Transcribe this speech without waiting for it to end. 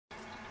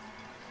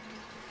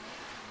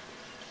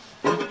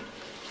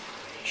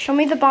Show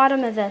me the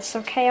bottom of this,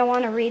 okay? I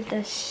want to read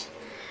this.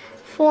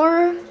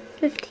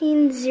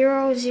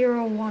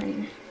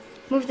 415001.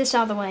 Move this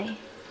out of the way.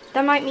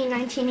 That might mean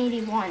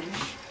 1981.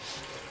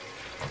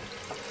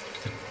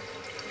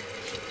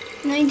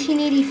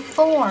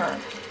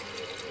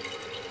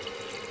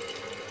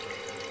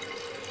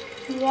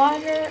 1984.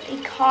 Water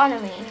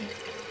economy.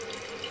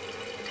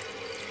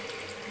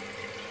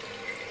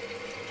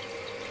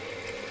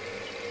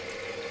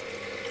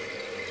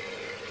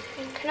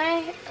 Can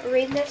I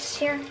read this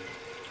here?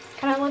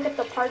 Can I look at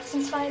the parts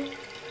inside?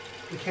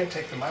 You can't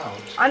take them out.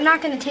 I'm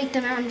not going to take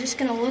them out. I'm just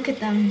going to look at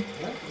them.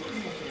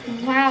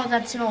 Wow,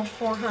 that's an old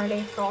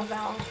 408 fill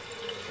valve.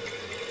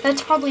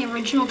 That's probably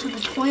original to the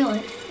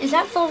toilet. Is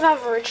that fill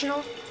valve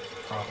original?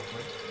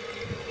 Probably.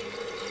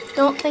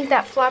 Don't think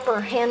that flapper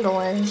handle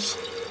is.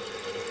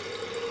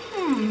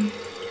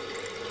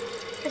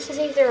 This is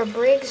either a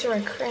Briggs or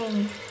a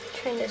Crane.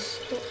 Trying to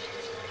see.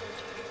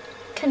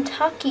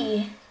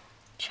 Kentucky,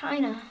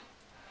 China.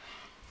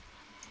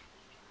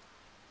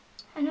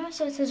 I know,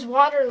 so it says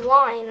water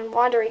line and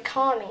water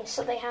economy,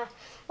 so they have,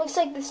 looks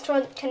like this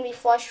toilet can be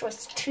flushed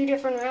with 2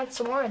 different amounts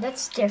of water.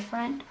 That's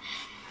different.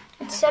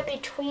 It's set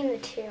between the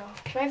 2.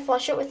 Can I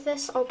flush it with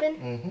this open?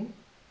 Mm-hmm.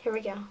 Here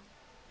we go.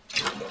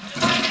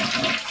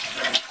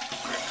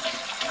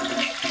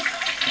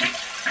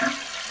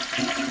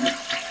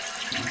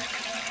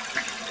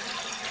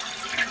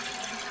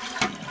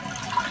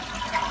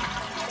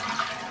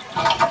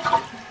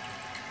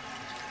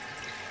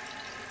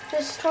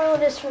 This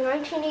toilet is from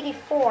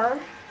 1984.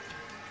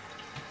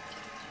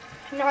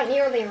 Not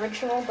nearly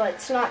original, but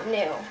it's not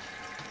new.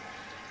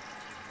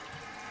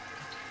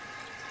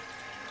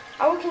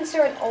 I would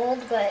consider it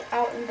old, but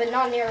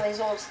not nearly as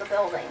old as the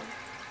building.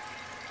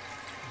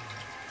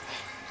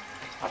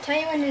 I'll tell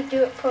you when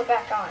to put it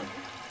back on.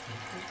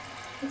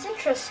 It's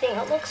interesting.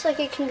 It looks like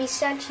it can be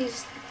set to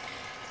use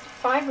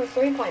 5 or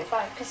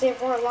 3.5 because they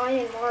have more line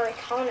and more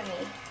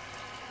economy.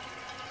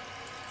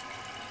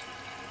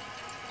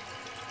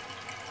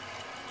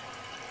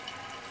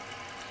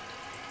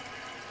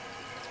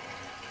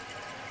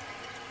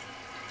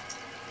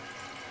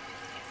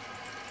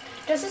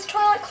 Does this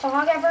toilet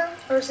clog ever,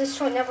 or is this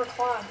toilet never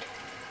clogged?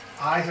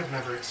 I have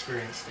never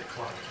experienced it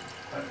clogging,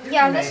 but it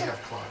may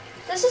have clogged.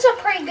 This is a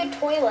pretty good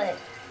toilet.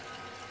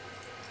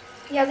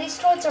 Yeah, these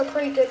toilets are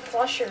pretty good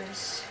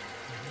flushers.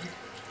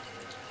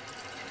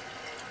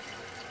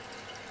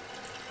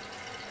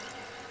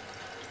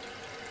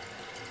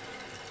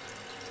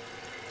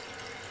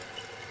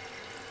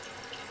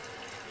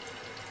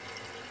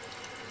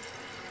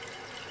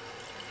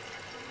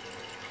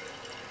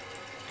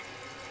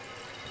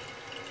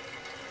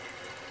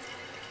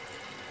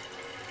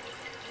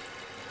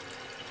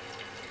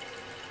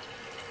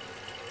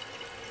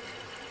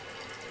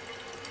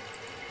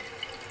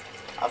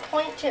 I'll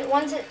point to it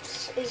once it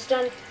is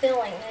done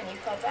filling, then you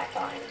put it back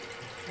on.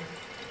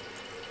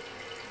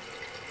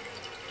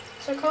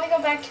 So can we go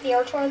back to the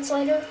air toilets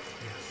later? Yes.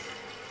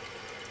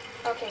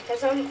 Okay,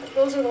 because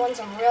those are the ones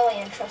I'm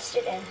really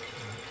interested in.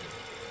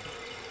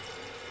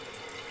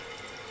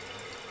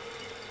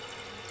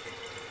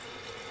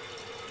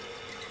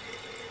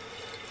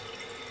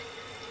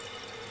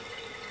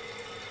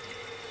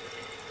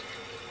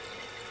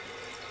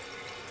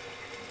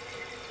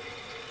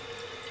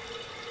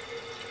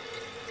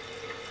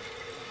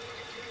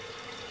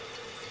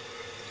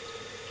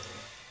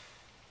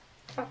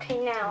 Okay,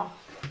 now.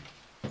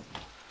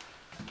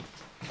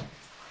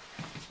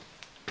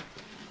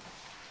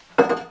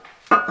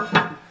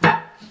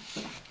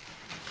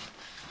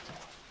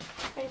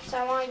 Right, so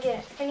I want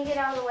to can you get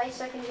out of the way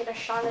so I can get a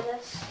shot of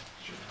this?